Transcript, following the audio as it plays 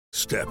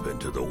Step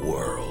into the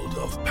world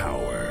of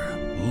power,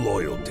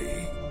 loyalty,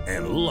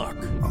 and luck.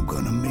 I'm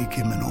gonna make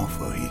him an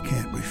offer he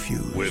can't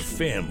refuse. With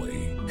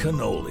family,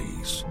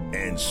 cannolis,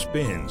 and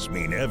spins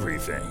mean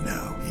everything.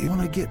 Now, you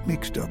wanna get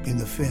mixed up in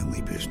the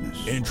family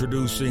business.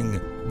 Introducing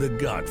The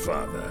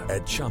Godfather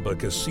at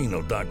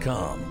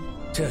ChumbaCasino.com.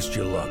 Test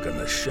your luck in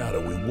the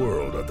shadowy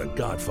world of The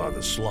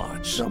Godfather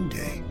slot.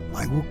 Someday,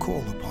 I will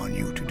call upon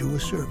you to do a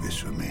service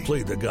for me.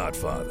 Play The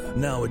Godfather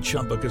now at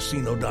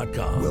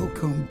ChumbaCasino.com.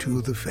 Welcome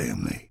to the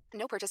family.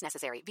 No purchase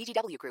necessary.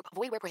 VGW Group.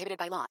 Void where prohibited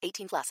by law.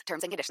 18 plus.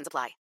 Terms and conditions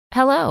apply.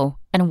 Hello,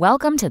 and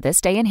welcome to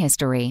This Day in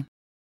History.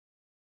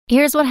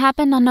 Here's what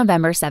happened on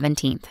November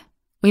 17th.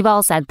 We've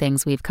all said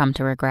things we've come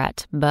to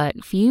regret,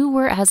 but few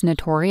were as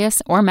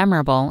notorious or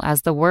memorable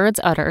as the words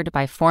uttered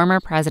by former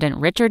President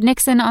Richard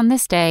Nixon on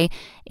this day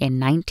in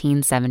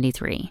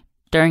 1973.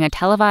 During a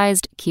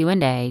televised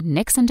Q&A,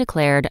 Nixon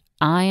declared,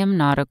 "I am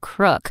not a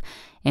crook,"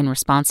 in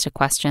response to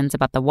questions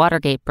about the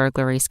Watergate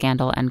burglary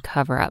scandal and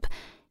cover-up.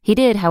 He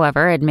did,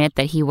 however, admit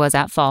that he was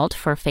at fault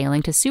for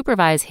failing to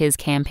supervise his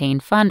campaign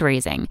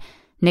fundraising.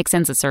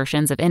 Nixon's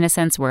assertions of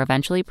innocence were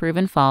eventually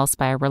proven false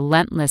by a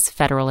relentless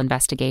federal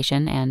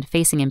investigation, and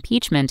facing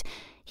impeachment,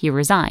 he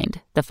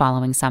resigned the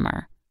following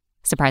summer.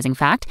 Surprising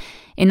fact,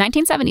 in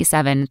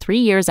 1977, 3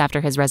 years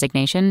after his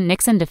resignation,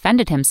 Nixon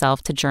defended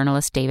himself to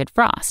journalist David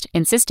Frost,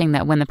 insisting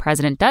that when the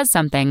president does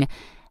something,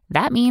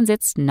 that means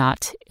it's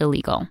not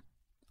illegal.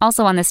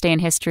 Also on this day in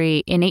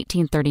history, in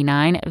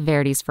 1839,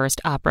 Verdi's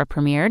first opera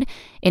premiered.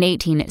 In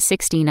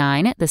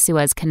 1869, the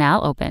Suez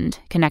Canal opened,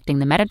 connecting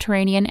the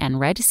Mediterranean and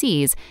Red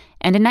Seas.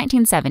 And in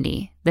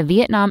 1970, the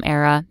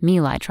Vietnam-era My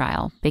Lai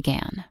trial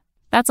began.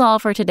 That's all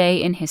for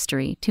today in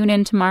history. Tune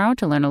in tomorrow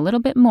to learn a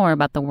little bit more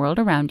about the world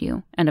around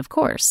you. And of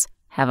course,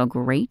 have a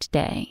great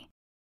day.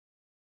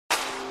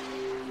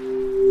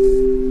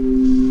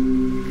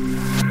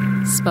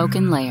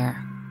 Spoken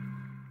Layer.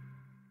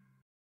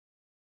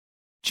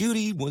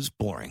 Judy was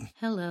boring.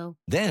 Hello.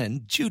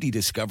 Then Judy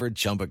discovered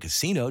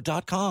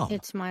ChumbaCasino.com.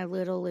 It's my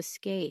little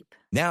escape.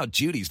 Now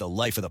Judy's the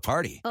life of the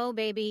party. Oh,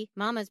 baby,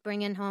 mama's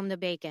bringing home the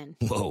bacon.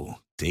 Whoa,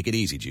 take it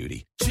easy,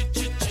 Judy.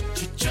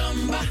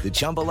 The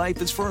Chumba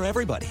life is for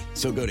everybody.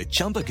 So go to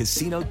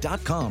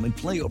ChumbaCasino.com and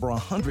play over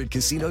 100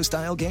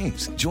 casino-style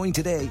games. Join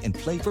today and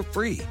play for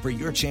free for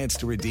your chance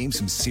to redeem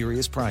some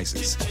serious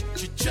prizes.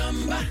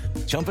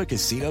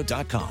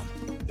 ChumbaCasino.com.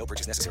 No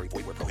purchase necessary.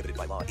 Void where prohibited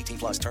by law. 18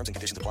 plus terms and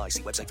conditions apply.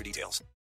 See website for details.